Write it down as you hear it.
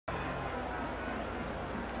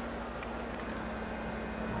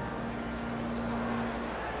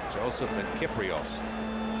Joseph and Kyprios.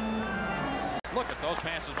 Look at those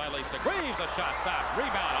passes by Lisa. Greaves, a shot stopped.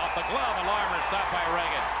 Rebound off the glove, and Larmer stopped by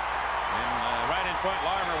Reagan. And right in front,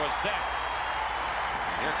 Larmer was decked.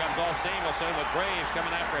 Here comes Ulf Samuelson with Graves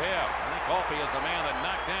coming after him. I think Ulfie is the man that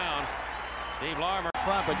knocked down Steve Larmer.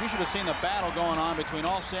 Front, but you should have seen the battle going on between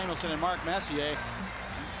Ulf Samuelson and Mark Messier.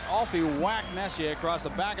 Ulfie whacked Messier across the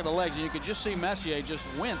back of the legs, and you could just see Messier just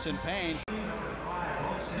wince in pain.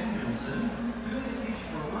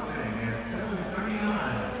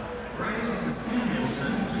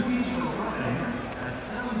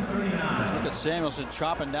 Look at Samuelson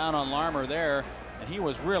chopping down on Larmer there, and he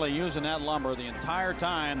was really using that lumber the entire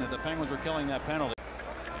time that the Penguins were killing that penalty.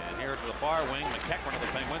 And here to the far wing, McEachran of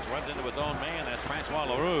the Penguins runs into his own man. That's Francois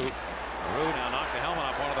Leroux. Leroux now knocked the helmet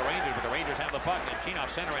off one of the Rangers, but the Rangers have the puck, and Chinoff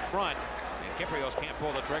center in front. And Kyprios can't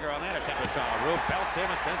pull the trigger on that attempted shot. Leroux belts him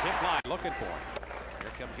and sends him flying. Looking for him.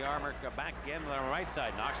 Here comes Yarmer back again on the right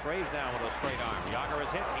side. Knocks Graves down with a straight arm. Yager is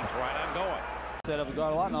hit. Keeps right on going. They've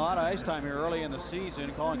got a lot of ice time here early in the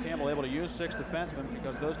season. Colin Campbell able to use 6 defensemen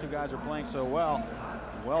because those two guys are playing so well.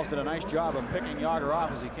 And Wells did a nice job of picking Yager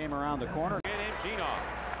off as he came around the corner. Get him, Chinoff.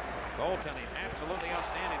 Goaltending absolutely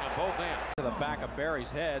outstanding on both ends. To the back of Barry's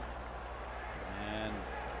head. And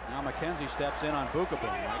now McKenzie steps in on Bookabin.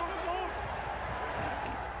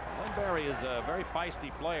 Lynn Barry is a very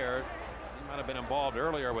feisty player. He might have been involved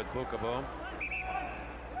earlier with Bookabin.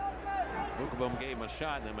 Bookabin gave him a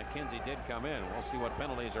shot, and then McKenzie did come in. We'll see what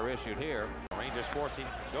penalties are issued here. Rangers forcing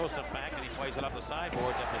Joseph back, and he plays it up the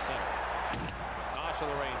sideboards at the center. Toss of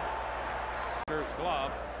the Rangers. Glove.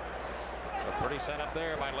 A pretty setup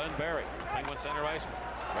there by Lynn Barry. Penguin center iceman.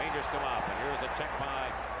 Rangers come up, and here's a check by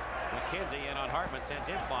McKenzie in on Hartman, sends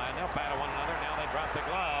him flying. They'll battle one another. Now they drop the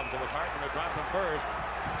gloves. It was Hartman who dropped them first.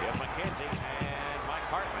 Jeff McKenzie and Mike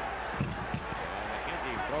Hartman. And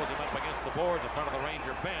McKenzie throws him up against the boards in front of the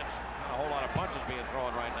Ranger bench. Not a whole lot of punches being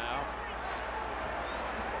thrown right now.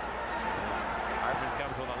 Hartman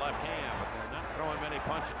comes with a left hand, but they're not throwing many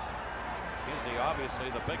punches. McKenzie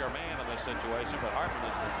obviously the bigger man in this situation, but Hartman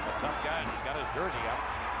is a tough guy, and he's got his jersey up.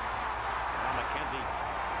 Now McKenzie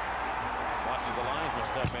watches the linesman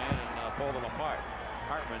step in and pull them apart.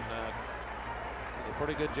 Hartman does a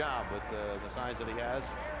pretty good job with the size that he has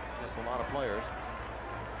against a lot of players.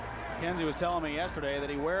 McKenzie was telling me yesterday that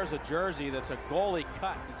he wears a jersey that's a goalie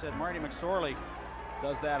cut. He said Marty McSorley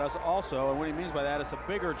does that also, and what he means by that, it's a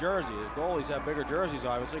bigger jersey. The goalies have bigger jerseys,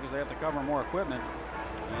 obviously, because they have to cover more equipment.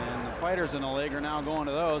 And the fighters in the league are now going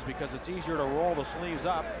to those because it's easier to roll the sleeves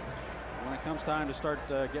up when it comes time to start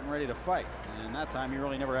getting ready to fight. And that time he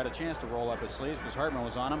really never had a chance to roll up his sleeves because Hartman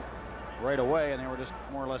was on him right away, and they were just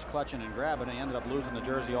more or less clutching and grabbing, and he ended up losing the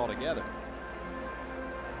jersey altogether.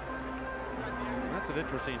 That's an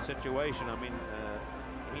interesting situation. I mean,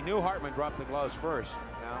 he knew Hartman dropped the gloves first.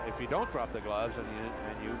 Now, if you don't drop the gloves and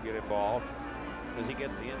you get involved, does he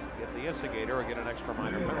get the instigator or get an extra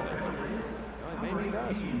minor penalty? Well, maybe he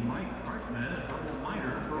does. Hartman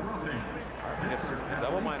gets a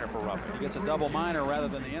double minor for roughing. He gets a double minor rather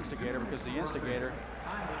than the instigator because the instigator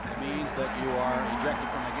means that you are ejected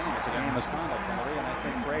from the game. It's a game misconduct penalty, and I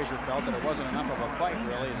think Fraser felt that it wasn't enough of a fight,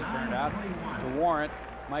 really, as it turned out, to warrant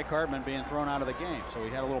Mike Hartman being thrown out of the game. So he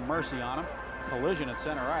had a little mercy on him. Collision at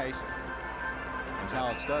center ice. That's how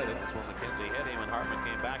it started. That's when McKenzie hit him and Hartman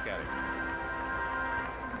came back at him.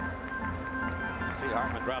 You see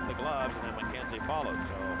Hartman drop the gloves and then McKenzie followed.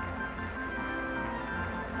 So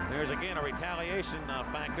there's again a retaliation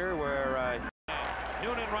factor where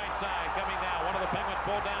Noonan right side coming down. One of the Penguins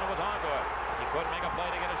pulled down and was Hoggood. He couldn't make a play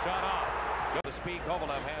to get a shot off. Good speed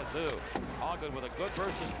Kovalev has too. Hoggood with a good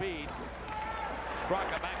burst of speed. Struck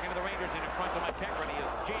back into the Rangers in front of McEachran. He is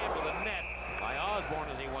jammed to the net by Osborne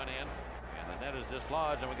as he went in. And the net is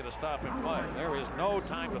dislodged, and we get a stop in play. There is no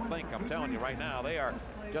time to think. I'm telling you right now, they are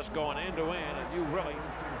just going end to end, and you really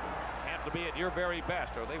have to be at your very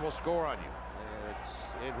best, or they will score on you.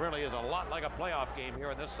 It really is a lot like a playoff game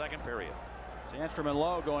here in this second period. Sandstrom and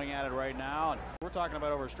Lowe going at it right now. And we're talking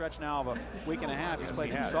about over a stretch now of a week and a half. He's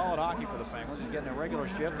played some solid hockey for the Penguins. He's getting a regular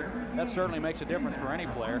shift, and that certainly makes a difference for any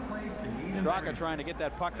player. Straka trying to get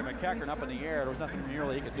that puck to McEachran up in the air. There was nothing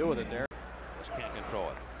nearly he could do with it there. Just can't control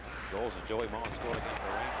it. Goals that Joey Mullen scored against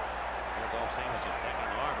the Rangers. Here's Ulf Samuelson taking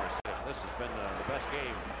the armor. This has been the best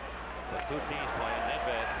game the two teams playing.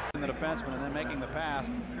 Nedved. The defenseman and then making the pass.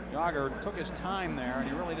 Yager took his time there, and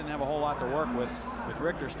he really didn't have a whole lot to work with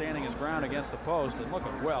Richter standing his ground against the post. And look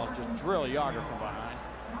at Wells just drill Yager from behind.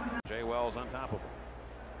 Jay Wells on top of him.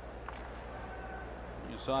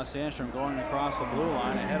 You saw Sandstrom going across the blue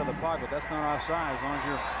line ahead of the puck, but that's not offside. As long as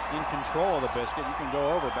you're in control of the biscuit, you can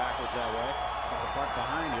go over backwards that way. Put the puck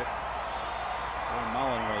behind you.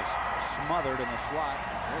 Mullen was smothered in the slot.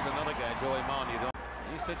 Here's another guy, Joey Mon. In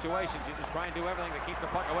these situations, you just try and do everything to keep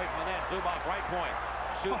the puck away from the net. Zubov, right point.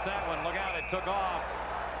 Shoots that one. Look out, it took off.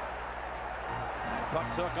 Puck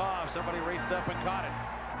took off. Somebody reached up and caught it.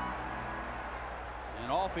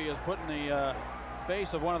 And Alfie is putting the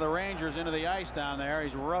face of one of the Rangers into the ice down there.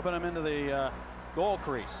 He's rubbing him into the goal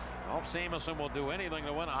crease. Hope Samuelson will do anything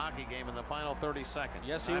to win a hockey game in the final 30 seconds.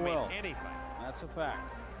 Yes, he will. will. Anything. That's a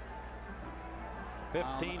fact.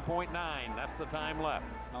 15.9. That's the time left.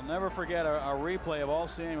 I'll never forget a replay of Al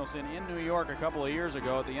Samuelson in New York a couple of years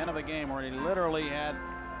ago at the end of a game where he literally had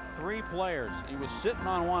 3 players. He was sitting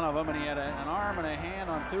on one of them, and he had an arm and a hand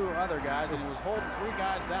on 2 other guys, and he was holding 3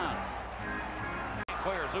 guys down.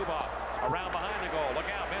 Clear, Zubov around behind the goal. Look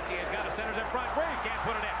out, Messier's got a centers in front. Brady can't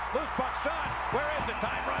put it in. Loose puck shot. Where is it?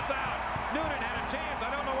 Time runs out. Noonan had a chance.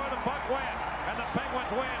 I don't know where the puck went. And the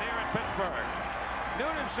Penguins win here in Pittsburgh.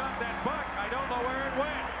 Noonan shot that puck. I don't know where it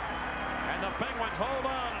went. And the Penguins hold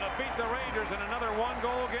on and defeat the Rangers in another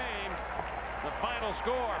 1-goal game. The final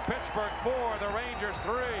score, Pittsburgh 4, the Rangers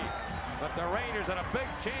 3. But the Rangers had a big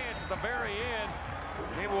chance at the very end.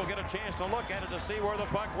 Maybe we'll get a chance to look at it to see where the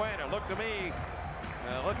puck went. It looked to me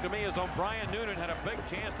as though Brian Noonan had a big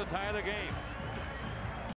chance to tie the game.